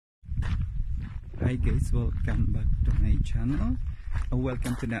Hi guys, welcome back to my channel.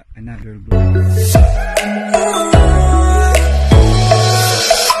 Welcome to another vlog.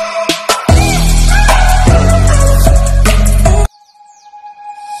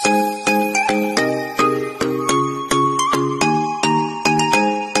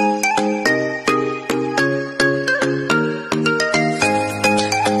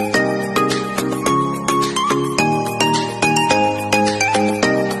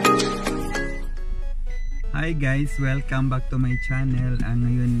 Hi guys, welcome back to my channel.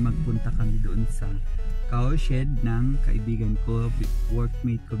 Ngayon magpunta kami doon sa Cowshed ng kaibigan ko,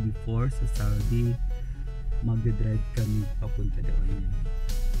 workmate ko before sa Saudi. Magdadrive kami papunta doon.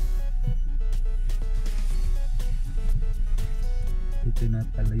 Ito na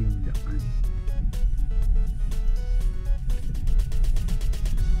pala yung daan.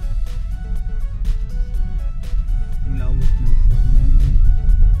 Ang lawak ng farm.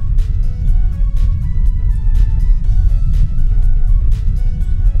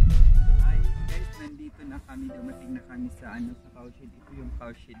 Dumating na kami sa Cowshed. Ito yung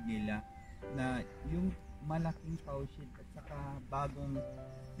Cowshed nila, na yung malaking Cowshed at saka bagong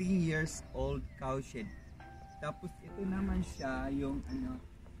 3 years old Cowshed. Tapos ito naman siya yung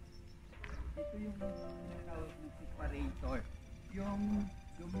ito yung tawag ng separator, yung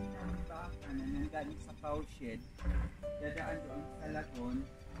dumi ng baka na nanggaling sa Cowshed dadaan doon sa lagon.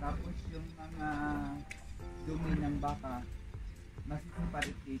 Tapos yung mga dumi ng baka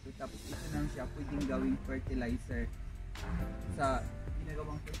masiseparate dito, tapos ito lang siya pwedeng gawing fertilizer,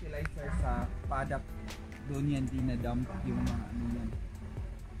 ginagawang fertilizer sa paddock. Doon yan dinadump yung mga yan.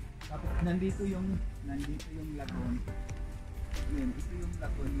 Tapos nandito yung lagon. Yun, ito yung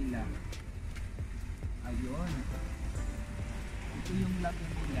lagon nila. Ayun, ito yung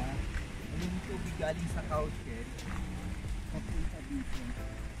lagon nila. Yung tubig galing sa Cowshed papunta dito.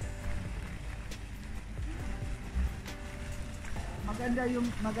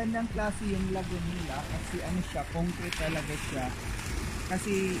 Magandang klase yung lagoon nila kasi siya, concrete talaga siya.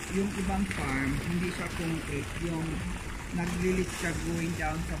 Kasi yung ibang farm hindi siya concrete, yung naglilit siya going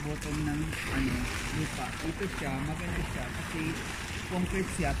down sa bottom ng lupa. Ito siya, maganda siya kasi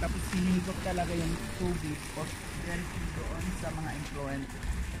concrete siya, tapos hinihigop talaga yung tubig o doon sa mga influent.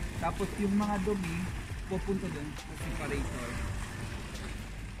 Tapos yung mga dumi pupunta doon sa separator.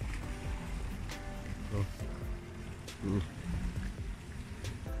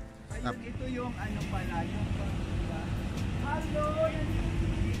 Ayun, ito yung pala, yung hello!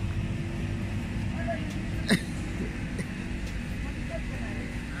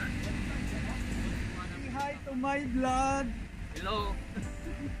 Hi to my vlog! Hello!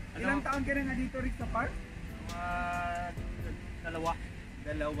 Ilang taon ka na dito rin sa park? Dalawa.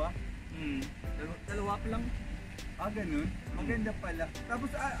 Dalawa? Dalawa pa lang. Ganun? Maganda pala.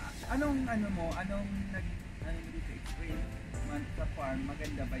 Tapos anong dito experience sa farm?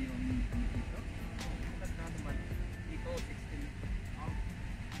 Maganda ba yung dito? Maganda naman. Dito 16.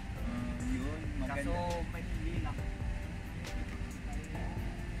 Yun, maganda. Kaso may hindi lang.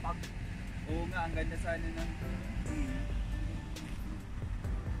 Oo nga, ang ganda sana ng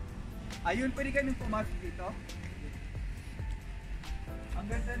ayun, pwede ka nung pumasok dito? Ang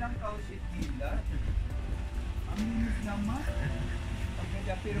ganda ng Cowshed nila. Ang linis naman. Ang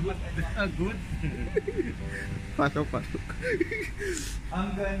ganda, pero maganda. Good. Pasok. Ang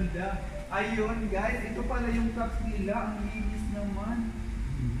ganda. Ayun guys, ito pala yung cups nila. Ang linis naman.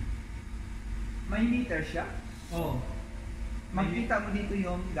 May meter siya? Oo. Makita mo dito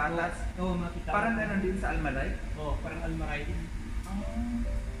yung gatas? Oo, makita. Parang gano'n din sa Almaray? Oo, parang Almaray din.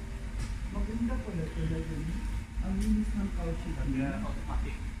 Maganda pala talaga. Ang linis ng Cowshed nila.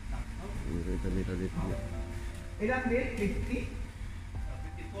 Automatic. Ilan din? 50?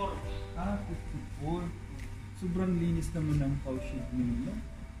 54. 54. Sobrang linis naman ng Cowshed nila.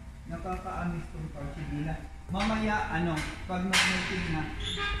 Nakaka-amis tong Cowshed nila. Mamaya, pag mag-meeting na,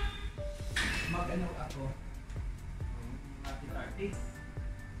 ako. Mga 10:30.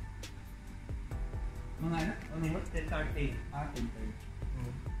 Mga 10:30. 10:30.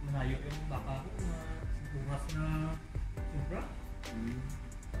 Malayo yung baka ko na bukas na sobra.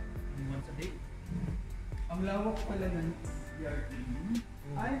 Once a day. Ang lawak pala ng yard mo.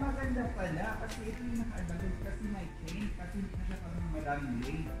 Ay, maganda pala kasi ito yung naka-advantage kasi may chain, kasi nasa parang maraming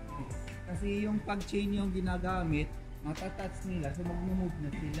lane. Kasi yung pag-chain yung ginagamit, matatouch nila, so mag-move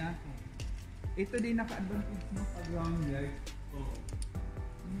na sila. Ito din naka-advantage mo pag round yard. Oo.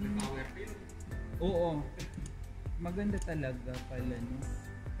 Power field. Oo. Maganda talaga pala, no?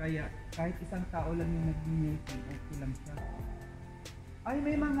 Kaya kahit isang tao lang yung nag-milking, okay lang siya. Ay,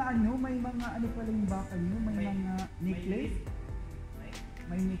 may mga pala yung baka nyo? May mga necklace?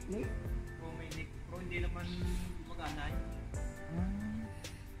 May necklace? Oo, may necklace. Pero hindi naman gumagana yun.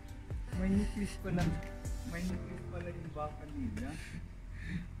 May nipis pala. May nipis pala yung baka nila.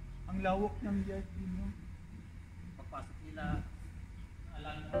 Ang lawak ng yard din, no? Pagpasok nila,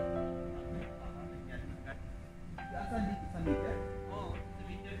 alam na nandiyan ng gat. Saan dito sa meter? Oo, sa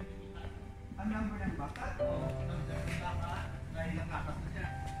meter. Ang number ng baka? Oo, number ng baka. Dahil nakakas na siya.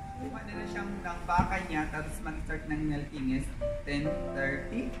 Pwede na siyang ng baka niya, tapos mag-start ng milking is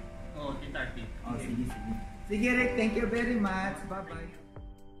 10:30? Oo, 10:30. Oh, sige. Sige Rick, thank you very much. Bye-bye.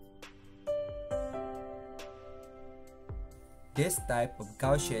 This type of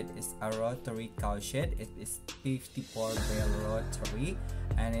cowshed is a rotary cowshed. It is 54 bale rotary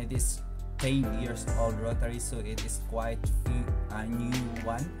and it is 10 years old rotary, so it is quite a new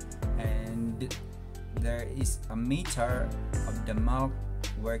one. And there is a meter of the milk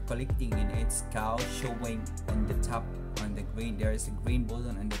we're collecting in its cow showing on the top on the green. There is a green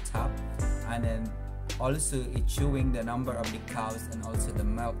button on the top, and then also it's showing the number of the cows and also the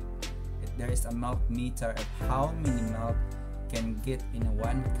milk. There is a milk meter of how many milk can get in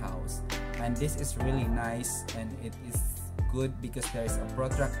one cows, and this is really nice and it is good because there is a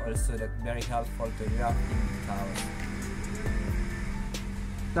protract also that very helpful to grafting the cows.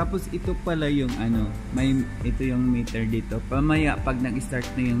 Tapos ito pala yung ito yung meter dito. Pamaya pag nag-start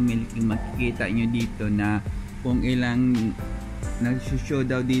na yung milking, makikita nyo dito na kung ilang nag-show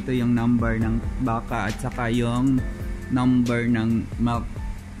daw dito yung number ng baka at saka yung number ng milk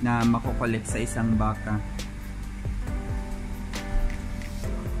na makukolekt sa isang baka.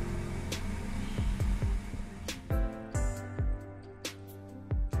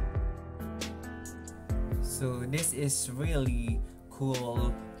 So this is really cool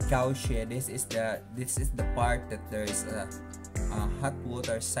cowshed. This is the part that there is a hot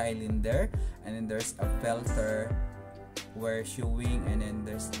water cylinder, and then there's a filter where showing, and then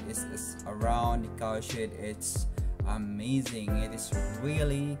there's is around the cowshed. It's amazing. It is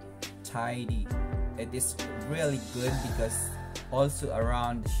really tidy. It is really good because also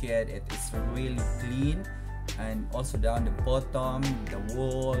around the shed it is really clean, and also down the bottom, the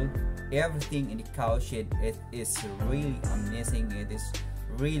wall, everything in the cowshed, it is really amazing. It is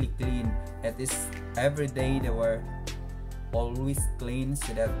really clean. It is every day they were always clean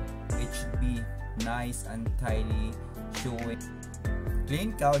so that it should be nice and tidy. Showing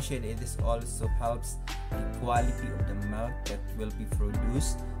clean cowshed, it is also helps the quality of the milk that will be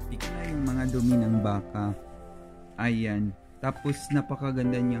produced. Bigla yung mga dumi ng baka. Ayan. Tapos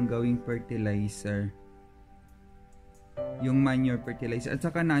napakaganda niyang gawing fertilizer. Yung manure fertilizer. At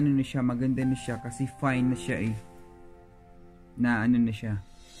saka na siya, maganda na siya kasi fine na siya eh. Na na siya.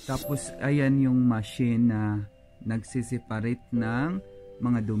 Tapos ayan yung machine na nagsiseparate ng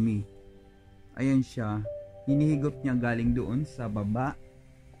mga dumi. Ayan siya. Hinihigop niya galing doon sa baba.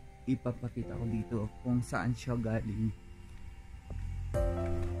 Ipapakita ko dito kung saan siya galing.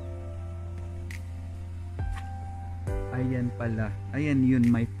 Ayan pala. Ayan yun,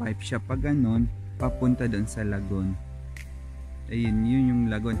 may pipe siya. Pag ganon, papunta doon sa lagon. Ayun, yun yung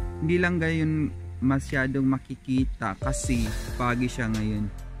lagon. Hindi lang gayon masyadong makikita kasi pagi siya ngayon.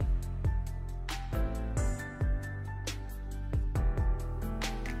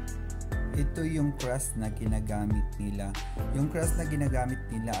 Ito yung crust na ginagamit nila. Yung crust na ginagamit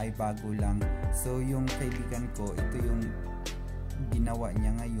nila ay bago lang. So yung kaibigan ko, ito yung ginawa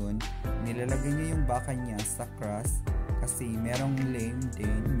niya ngayon. Nilalagay niya yung baka niya sa crust kasi merong lame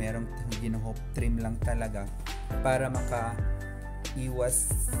din, merong ginuhop trim lang talaga para iwas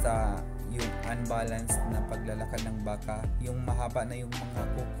sa yung unbalance na paglalakad ng baka. Yung mahaba na yung mga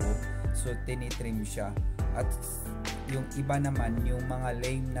kuko, so tinitrim siya. At yung iba naman, yung mga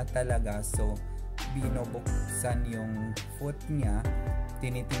lame na talaga, so binubuksan yung foot niya,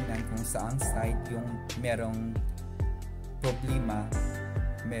 tinitingnan kung saang side yung merong problema,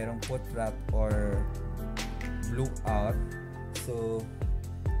 merong foot rot or blew out, so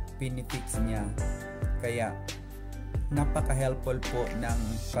pinifix niya. Kaya napaka-helpful po ng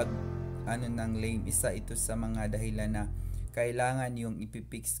ng lame. Isa ito sa mga dahilan na kailangan yung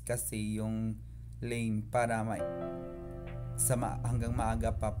ipipix kasi yung lame para hanggang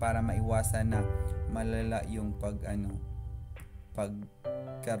maaga pa para maiwasan na malala yung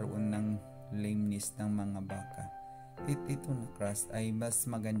pagkaroon ng lameness ng mga baka. Ito na crust ay mas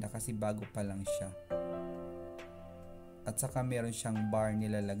maganda kasi bago pa lang siya. At saka meron siyang bar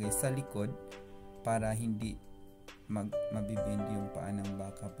nilalagay sa likod para hindi mabibend yung paa ng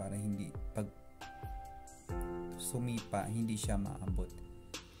baka, para hindi pag sumipa hindi siya maabot.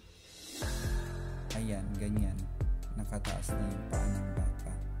 Ayan, ganyan nakataas na yung paa ng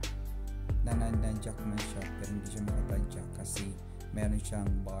baka. Nanandadyak man siya pero hindi siya makatadyak kasi meron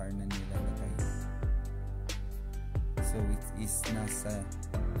siyang bar na nilalagay So it is nasa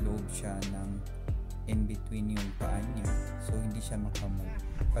loob siya ng in between yung paa niya. So hindi siya makamove.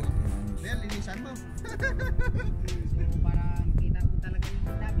 Pag ano siya. Linisan mo. So para makita ko talaga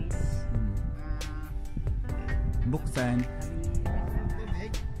yung damage. Buksan.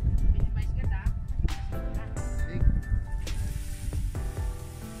 Tubig. Minimize ka na. Tubig.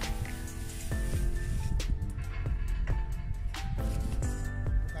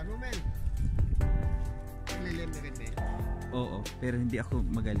 Bukan mo, Mel. Naglilim na rin, Mel. Oo, pero hindi ako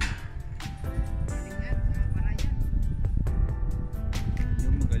magaling. Galing yan sa Marayan.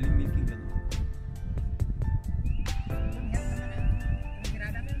 Yung magaling, making lang. Ang hirap naman ang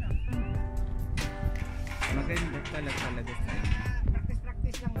tirada mo, no? Maganda talaga sa inyo.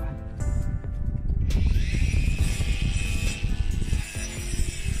 Practice lang ba?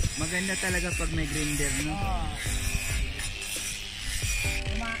 Maganda talaga pag may grinder, no? Oo.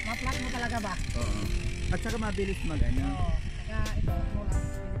 Ma-flat mo talaga ba? Oo. At saka mabilis mag-ano. Oo. Saka ito, ano lang,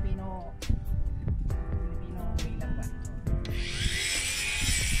 Filipino way lang ba?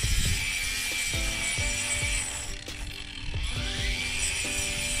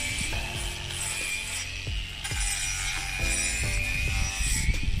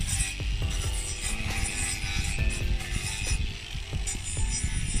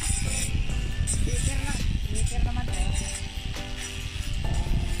 Sticker naman to.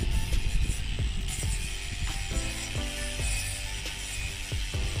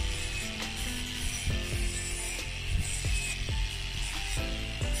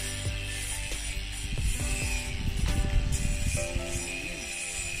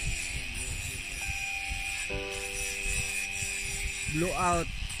 Blowout.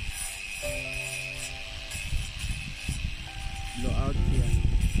 Blowout siya.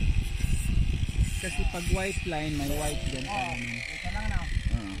 Kasi pag white line, may white dyan. Oo, ito lang na.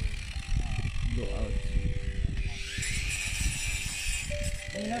 Blowout.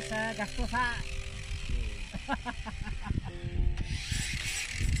 Minus sa gasto sa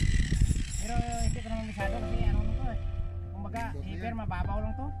pero hindi ko naman masyado kasi ano lang to eh. Kumbaga, hyper mababaw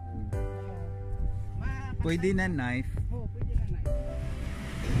lang to. Pwede na knife. Oo, pwede na na.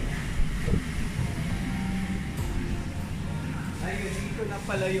 Ayun, dito na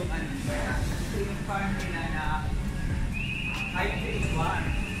pala yung ano. Ito yung farm nila na hybrid one.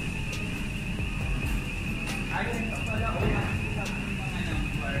 Ayun pa pala o makikita mo yung mga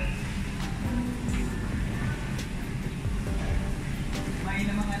number. May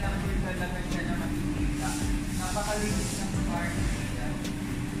na mga number talaga siya na makikita. Napakalinis ng farm nila.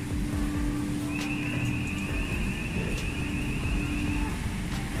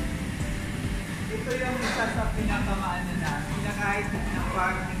 Ito yung isa sa pinakamaano na kahit ng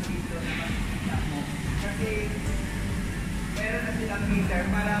farming dito na makikita mo. Kasi meron na silang meter,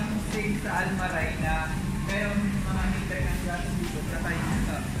 parang same sa Almaray na meron mga meter ng gas dito sa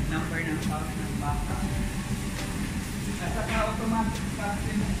number ng house ng baka. At saka automatic stop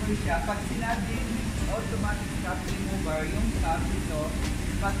remover siya. Pag sinabing automatic stop remover, yung stop ito,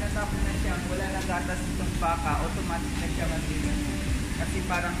 pag natapos na siya, wala na gatas itong baka, automatic na siya mag-remove. Kasi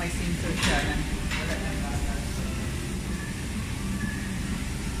parang may sensor siya na wala na gatas.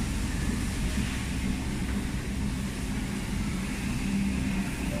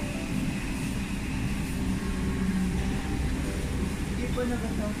 Hindi pa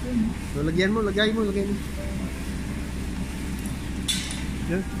nag-asawin. So, lagyan mo.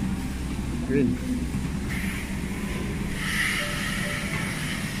 Yan. Green.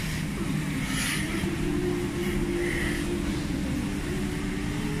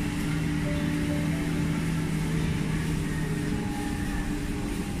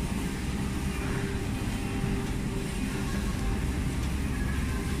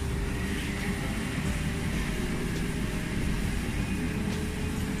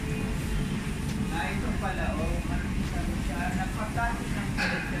 Ito pala, makikita mo siya. Nagpagdating ng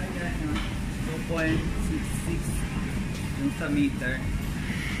pala siya yan, 2.66 yung sa meter.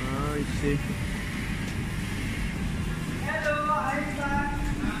 Ah, I see. Hello, ayos ba?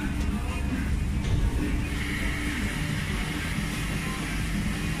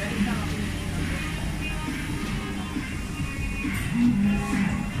 Dali na ako.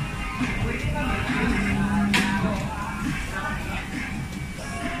 Pwede na ba?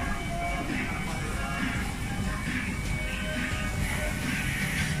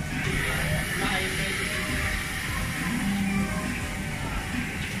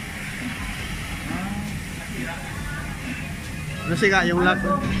 Ano siya yung lock?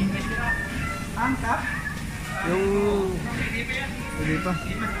 Ang tap? Yung... Hindi pa.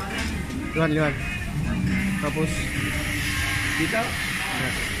 Liwan. Tapos... Dito?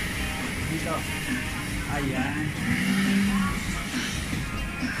 Yeah. Dito. Ayan.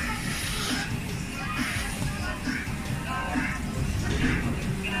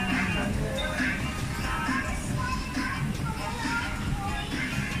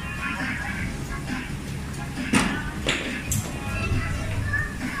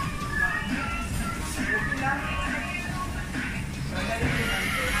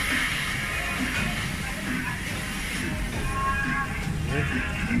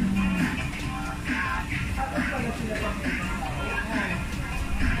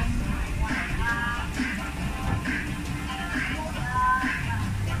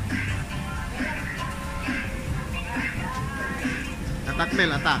 Atak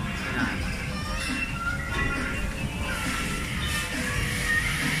Mel, atak. Yan.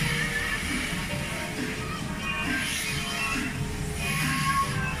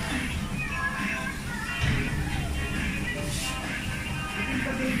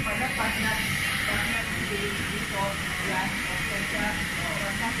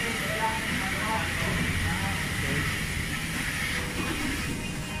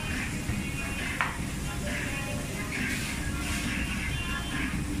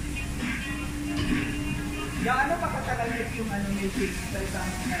 Gaano pa katagal yung ano music sa isang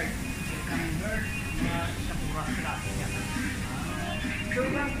nerd? Isang nerd? Sa kuras klase niya. So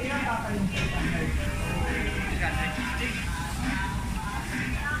ilang baka yung sa isang nerd?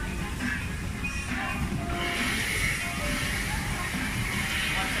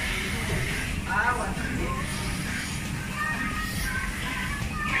 Once a day.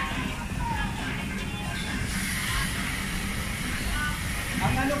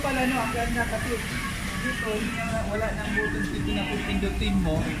 Ang ano pala no, ang ganda kasi dito, wala nang button dito na pipindutin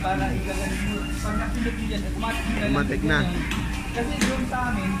mo para igagaling mo. Pag napindot mo yan, automatic na. Kasi doon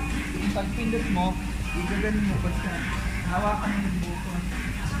sa amin, yung pagpindot mo, igagaling mo basta hawakan mo yung button.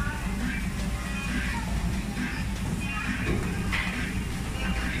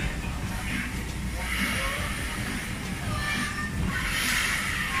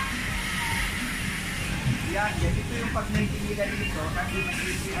 Yan, ito yung pag naitingilan dito, kasi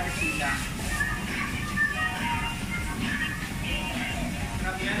mag-ECR sila.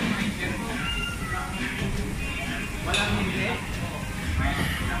 Walang hindi?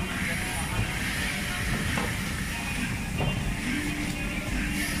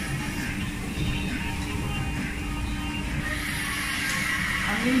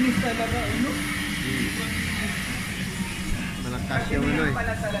 Ang linis talaga, ano? Malakas yung ano eh.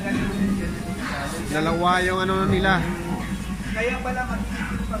 Pala talaga yung Dalawa yung ano nila. kaya pala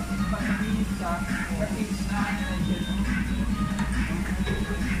mag-isip pag maglinis ka, kasi ano na dyan.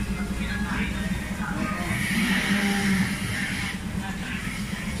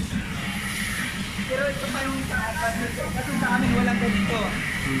 Pero ito pa yung kasi sa amin walang ganito.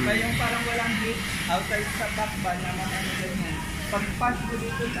 Kaya yung parang walang gate outside sa back ba na mga ano ganyan. Pag pass mo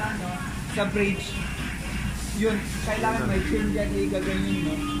dito sa ano, sa bridge, yun, kailangan may chain dyan gaganyan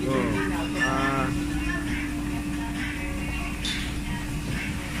mo. Ito yung ginagawa.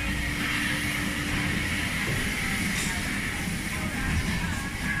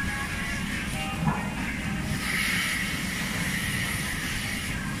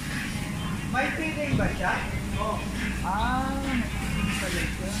 May feeding ba siya? Oo. May feeding pala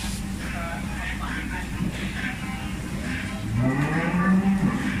siya.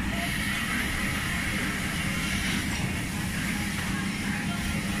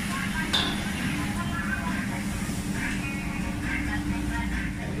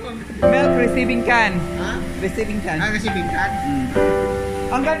 Milk receiving can. Ha? Receiving can. Kasi bingkat.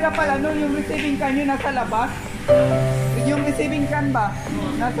 Ang ganda pala no, yung receiving can yun nasa labas. Yung receiving can ba?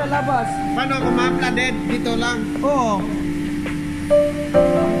 Nasa labas. Paano kung ma-flooded? Dito lang. Oo.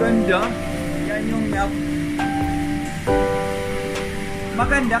 Ang ganda. Yan yung milk.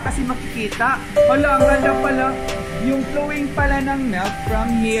 Maganda kasi makikita. Wala, ang ganda pala. Yung flowing pala ng milk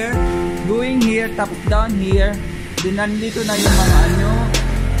from here, going here, tapos down here. Then nandito na yung mga ano.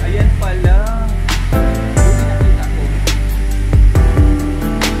 Ayan pala. Buti nakita ko.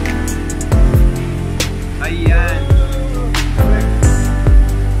 Ayan.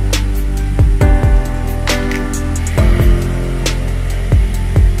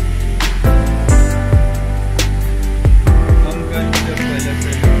 Ang ganda pala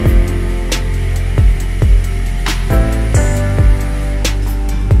pala.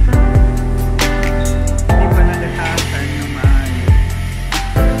 Hindi pa nalatasan ng maayos.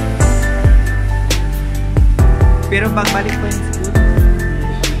 Pero pagbalik pa yun siguro.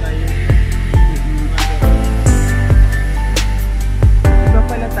 Iba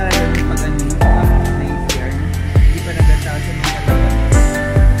pala talaga yung pag-ano na ECR. Hindi pa nagatasan ng talaga.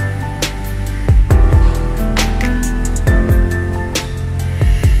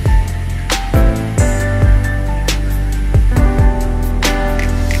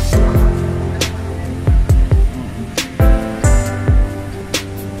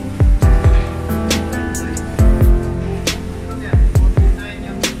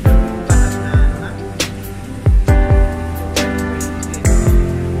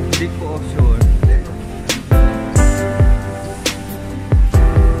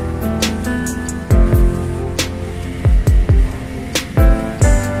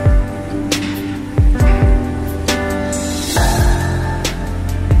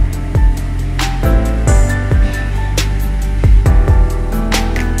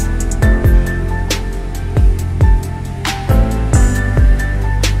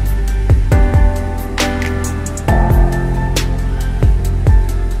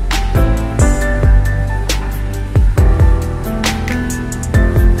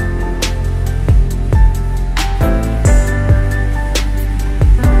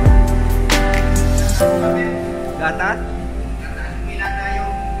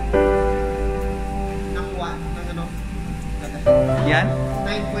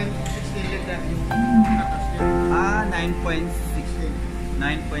 9.16 liter yung katas niya. Ah, 9.6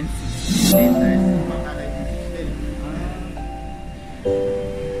 liters. Baka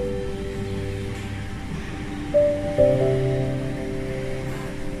 9.16.